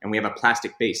system and we have a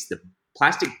plastic base. The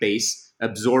plastic base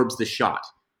absorbs the shot,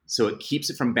 so it keeps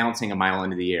it from bouncing a mile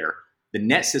into the air. The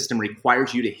net system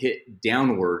requires you to hit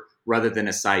downward rather than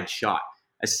a side shot.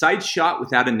 A side shot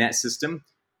without a net system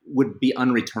would be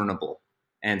unreturnable.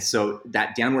 And so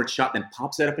that downward shot then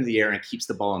pops it up into the air and keeps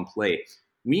the ball in play.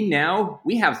 We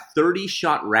have 30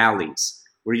 shot rallies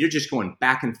where you're just going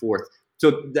back and forth.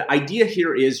 So the idea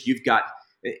here is you've got,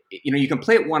 you can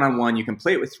play it one-on-one, you can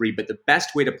play it with three, but the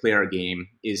best way to play our game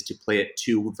is to play it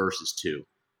 2 versus 2.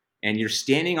 And you're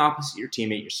standing opposite your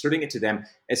teammate, you're serving it to them.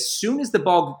 As soon as the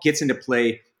ball gets into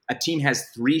play, a team has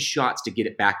 3 shots to get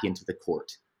it back into the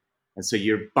court. And so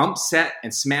you're bump set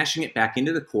and smashing it back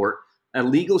into the court. A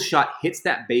legal shot hits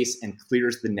that base and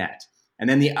clears the net. And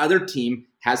then the other team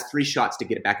has 3 shots to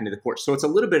get it back into the court. So it's a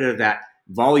little bit of that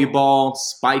volleyball,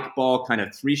 spike ball, kind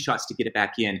of 3 shots to get it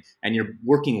back in, and you're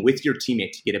working with your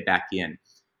teammate to get it back in.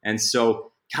 And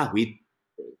so, God, we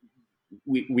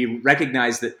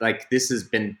recognize that like this has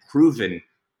been proven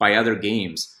by other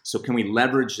games. So can we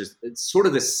leverage sort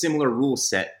of the similar rule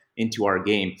set into our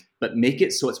game, but make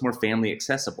it so it's more family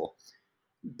accessible?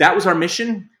 That was our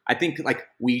mission. I think like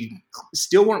we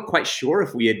still weren't quite sure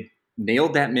if we had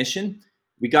nailed that mission.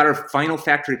 We got our final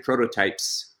factory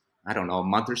prototypes, I don't know, a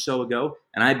month or so ago,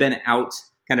 and I've been out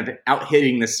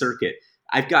hitting the circuit.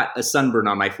 I've got a sunburn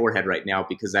on my forehead right now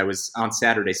because I was on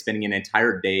Saturday spending an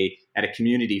entire day at a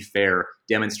community fair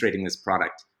demonstrating this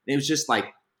product. It was just like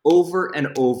over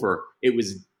and over. It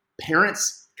was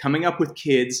parents coming up with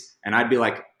kids, and I'd be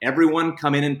like, everyone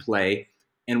come in and play.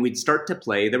 And we'd start to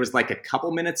play. There was like a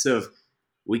couple minutes of,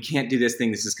 we can't do this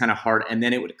thing, this is kind of hard. And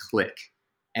then it would click.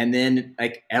 And then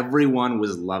like everyone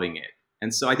was loving it.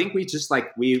 And so I think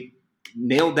we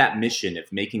nailed that mission of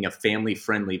making a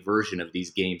family-friendly version of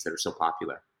these games that are so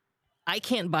popular. I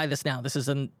can't buy this now. This is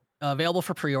available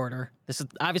for pre-order. This is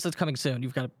obviously it's coming soon.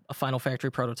 You've got a final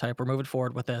factory prototype. We're moving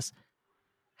forward with this.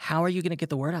 how are you going to get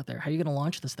the word out there? How are you going to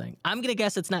launch this thing? I'm going to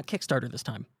guess it's not Kickstarter this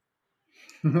time.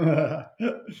 No,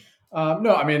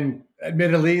 I mean,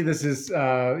 admittedly, this is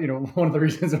one of the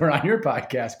reasons we're on your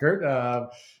podcast, Kurt.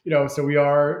 So we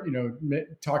are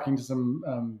talking to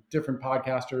some different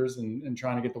podcasters and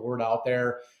trying to get the word out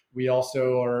there. We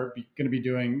also are going to be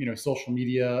doing social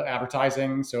media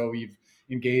advertising. So we've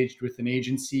engaged with an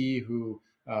agency who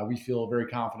we feel very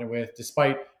confident with,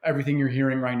 despite everything you're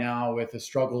hearing right now with the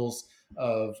struggles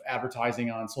of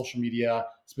advertising on social media,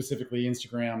 specifically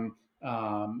Instagram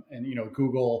and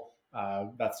Google.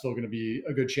 That's still going to be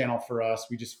a good channel for us.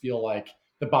 We just feel like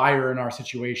the buyer in our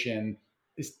situation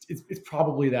it's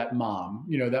probably that mom,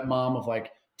 that mom of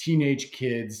like teenage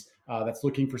kids that's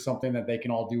looking for something that they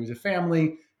can all do as a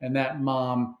family. And that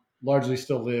mom largely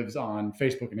still lives on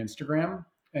Facebook and Instagram.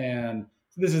 And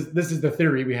this is the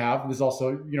theory we have. This is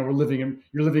also, you're living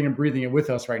and breathing it with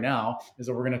us right now, is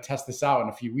that we're going to test this out in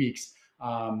a few weeks.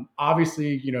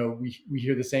 Obviously, we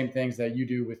hear the same things that you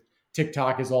do with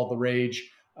TikTok is all the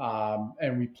rage.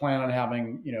 And we plan on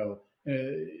having,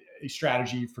 a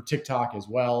strategy for TikTok as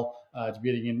well, to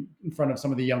be getting in front of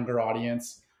some of the younger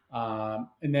audience.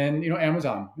 And then,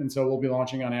 Amazon. And so we'll be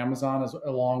launching on Amazon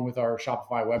along with our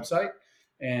Shopify website.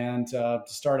 And to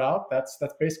start out, that's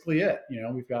basically it.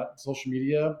 We've got social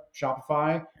media,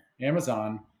 Shopify,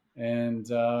 Amazon, and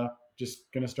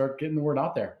just going to start getting the word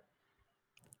out there.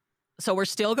 So we're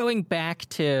still going back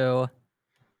to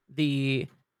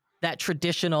that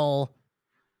traditional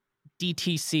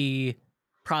DTC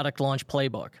product launch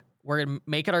playbook. We're going to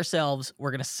make it ourselves.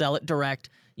 We're going to sell it direct.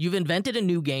 You've invented a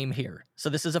new game here. So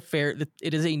this is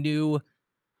it is a new,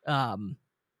 a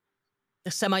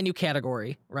semi-new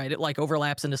category, right? It like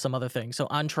overlaps into some other things. So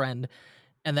on trend.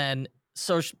 And then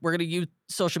we're going to use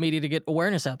social media to get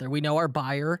awareness out there. We know our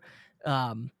buyer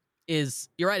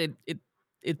you're right.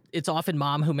 It's often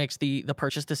mom who makes the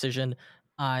purchase decision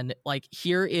on like,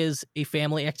 here is a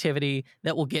family activity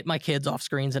that will get my kids off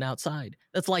screens and outside.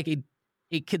 That's like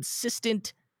a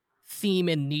consistent theme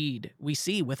and need we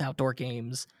see with outdoor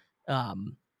games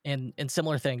and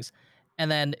similar things. And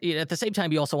then at the same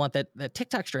time, you also want that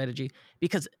TikTok strategy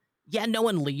because no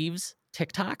one leaves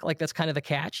TikTok. Like that's kind of the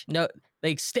catch. No,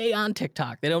 they stay on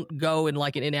TikTok. They don't go in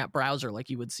like an in-app browser like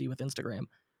you would see with Instagram,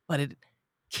 but it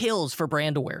kills for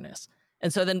brand awareness.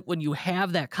 And so then when you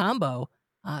have that combo,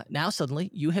 now suddenly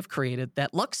you have created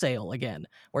that luck sale again,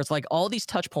 where it's like all these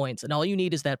touch points and all you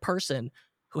need is that person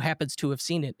who happens to have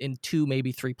seen it in 2,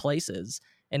 maybe 3 places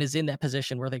and is in that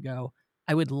position where they go,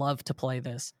 I would love to play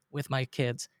this with my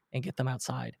kids and get them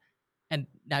outside. And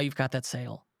now you've got that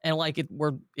sale. And like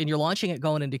you're launching it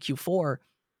going into Q4.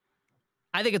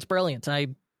 I think it's brilliant.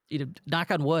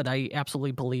 Knock on wood, I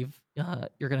absolutely believe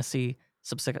you're going to see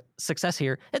some success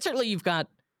here. And certainly you've got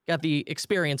the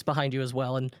experience behind you as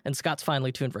well. And Scott's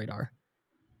finally tuned radar.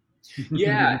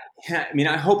 Yeah. I mean,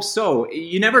 I hope so.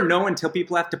 You never know until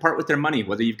people have to part with their money,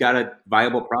 whether you've got a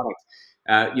viable product.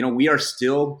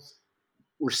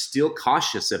 We're still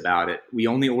cautious about it. We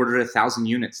only ordered 1,000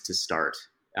 units to start.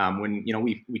 When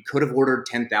we could have ordered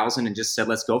 10,000 and just said,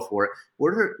 let's go for it.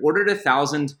 Ordered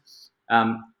 1,000.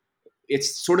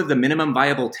 It's sort of the minimum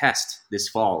viable test this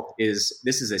fall.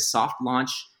 This is a soft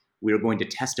launch. We are going to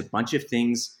test a bunch of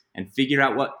things and figure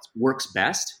out what works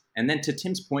best. And then to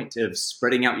Tim's point of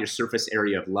spreading out your surface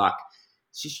area of luck,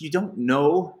 it's just, you don't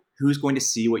know who's going to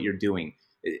see what you're doing.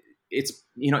 It's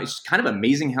kind of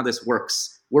amazing how this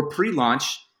works. We're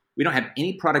pre-launch. We don't have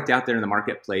any product out there in the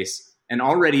marketplace. And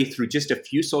already through just a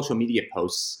few social media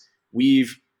posts,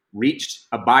 we've reached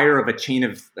a buyer of a chain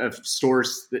of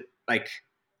stores that like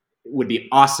would be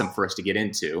awesome for us to get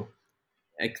into.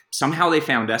 Like somehow they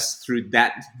found us through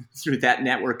that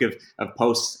network of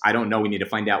posts. I don't know. We need to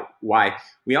find out why.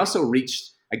 We also reached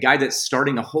a guy that's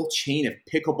starting a whole chain of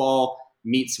pickleball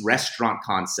meets restaurant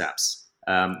concepts.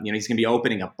 He's going to be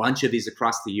opening a bunch of these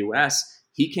across the U.S.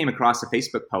 He came across a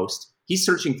Facebook post. He's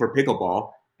searching for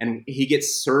pickleball, and he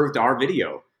gets served our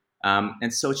video.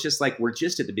 And so it's just like we're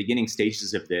just at the beginning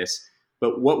stages of this.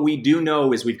 But what we do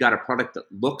know is we've got a product that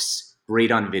looks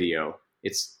great on video.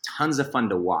 It's tons of fun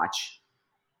to watch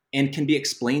and can be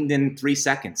explained in 3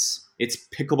 seconds. It's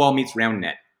pickleball meets round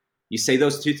net. You say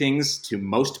those two things to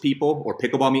most people, or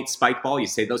pickleball meets spike ball, you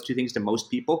say those two things to most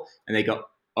people, and they go,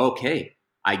 okay,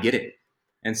 I get it.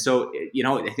 And so,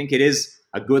 I think it is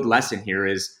a good lesson here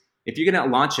is if you're going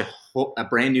to launch a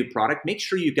brand new product, make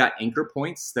sure you've got anchor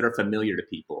points that are familiar to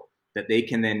people, that they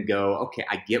can then go, okay,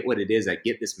 I get what it is. I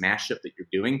get this mashup that you're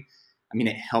doing. I mean,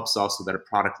 it helps also that a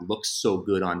product looks so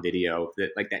good on video, that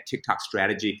like that TikTok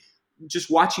strategy,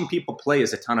 just watching people play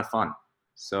is a ton of fun.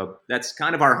 So that's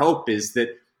kind of our hope, is that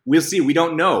we'll see. We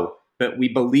don't know, but we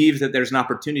believe that there's an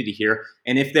opportunity here.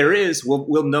 And if there is,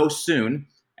 we'll know soon.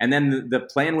 And then the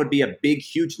plan would be a big,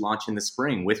 huge launch in the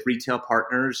spring with retail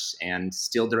partners and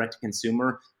still direct to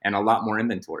consumer and a lot more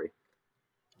inventory.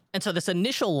 And so this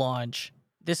initial launch,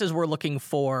 we're looking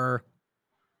for,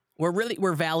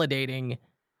 we're validating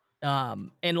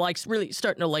and like really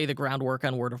starting to lay the groundwork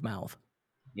on word of mouth.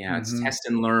 Yeah, it's test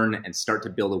and learn and start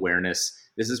to build awareness.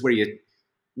 This is where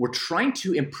we're trying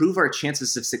to improve our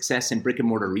chances of success in brick and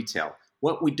mortar retail.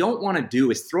 What we don't want to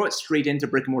do is throw it straight into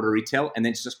brick and mortar retail and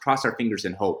then just cross our fingers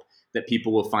and hope that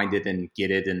people will find it and get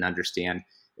it and understand.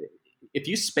 If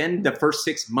you spend the first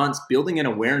 6 months building an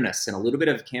awareness and a little bit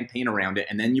of a campaign around it,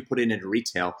 and then you put it into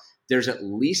retail, there's at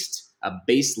least a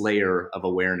base layer of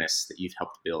awareness that you've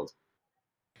helped build.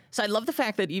 So I love the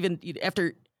fact that even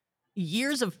after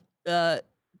years of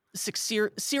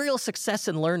serial success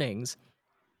and learnings,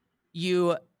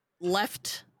 you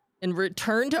left and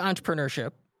returned to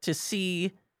entrepreneurship to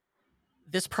see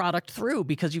this product through,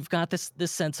 because you've got this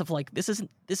sense of like, this is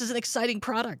an exciting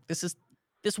product. This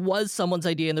was someone's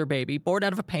idea and their baby, born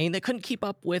out of a pain. They couldn't keep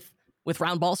up with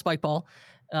round ball, spike ball,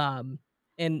 and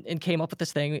came up with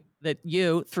this thing that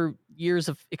you, through years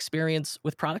of experience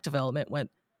with product development, went,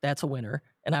 that's a winner,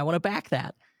 and I want to back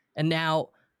that. And now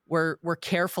we're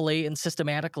carefully and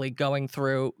systematically going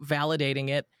through validating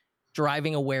it,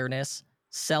 driving awareness,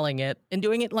 selling it, and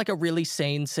doing it like a really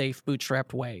sane, safe,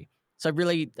 bootstrapped way. So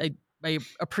I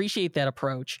appreciate that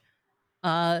approach. We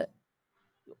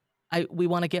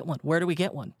want to get one. Where do we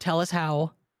get one? Tell us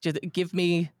how. Give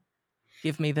me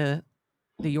the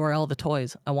URL, the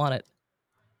toys. I want it.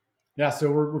 Yeah,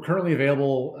 so we're currently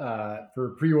available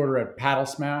for pre-order at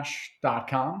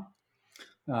paddlesmash.com.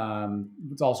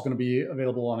 It's also going to be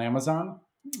available on Amazon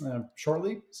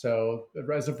shortly. So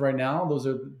as of right now, those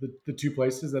are the two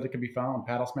places that it can be found: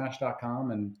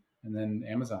 paddlesmash.com and then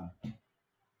Amazon.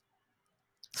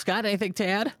 Scott, anything to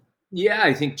add? Yeah,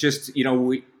 I think just,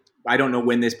 I don't know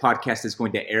when this podcast is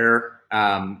going to air,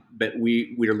 but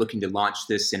we are looking to launch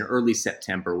this in early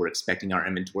September. We're expecting our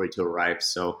inventory to arrive.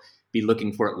 So be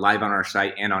looking for it live on our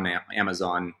site and on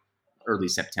Amazon early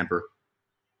September.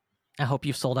 I hope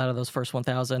you've sold out of those first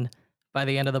 1,000 by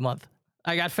the end of the month.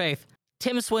 I got faith.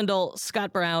 Tim Swindle,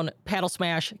 Scott Brown, Paddle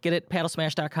Smash. Get it,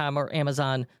 paddlesmash.com or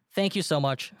Amazon. Thank you so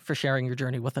much for sharing your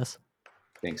journey with us.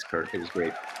 Thanks, Kurt. It was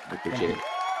great. I appreciate it.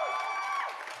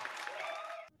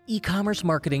 E-commerce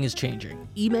marketing is changing.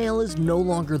 Email is no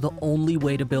longer the only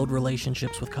way to build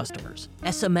relationships with customers.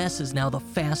 SMS is now the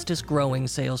fastest growing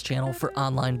sales channel for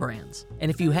online brands.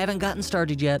 And if you haven't gotten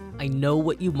started yet, I know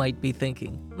what you might be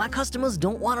thinking. My customers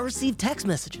don't want to receive text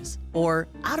messages. Or,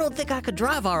 I don't think I could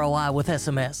drive ROI with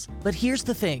SMS. But here's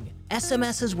the thing.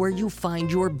 SMS is where you find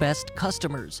your best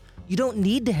customers. You don't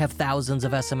need to have thousands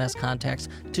of SMS contacts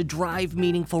to drive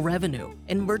meaningful revenue.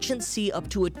 And merchants see up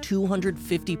to a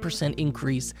 250%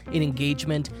 increase in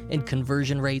engagement and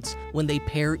conversion rates when they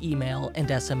pair email and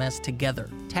SMS together.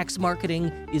 Text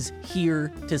marketing is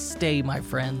here to stay, my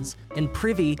friends. And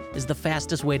Privy is the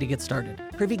fastest way to get started.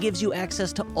 Privy gives you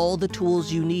access to all the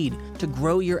tools you need to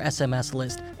grow your SMS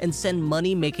list and send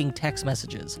money-making text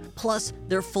messages. Plus,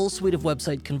 their full suite of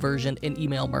website conversion and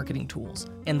email marketing tools.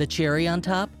 And the cherry on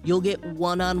top, you'll get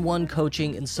one-on-one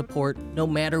coaching and support no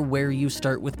matter where you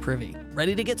start with Privy.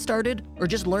 Ready to get started or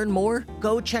just learn more?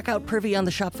 Go check out Privy on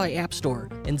the Shopify App Store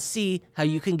and see how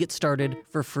you can get started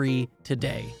for free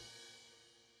today.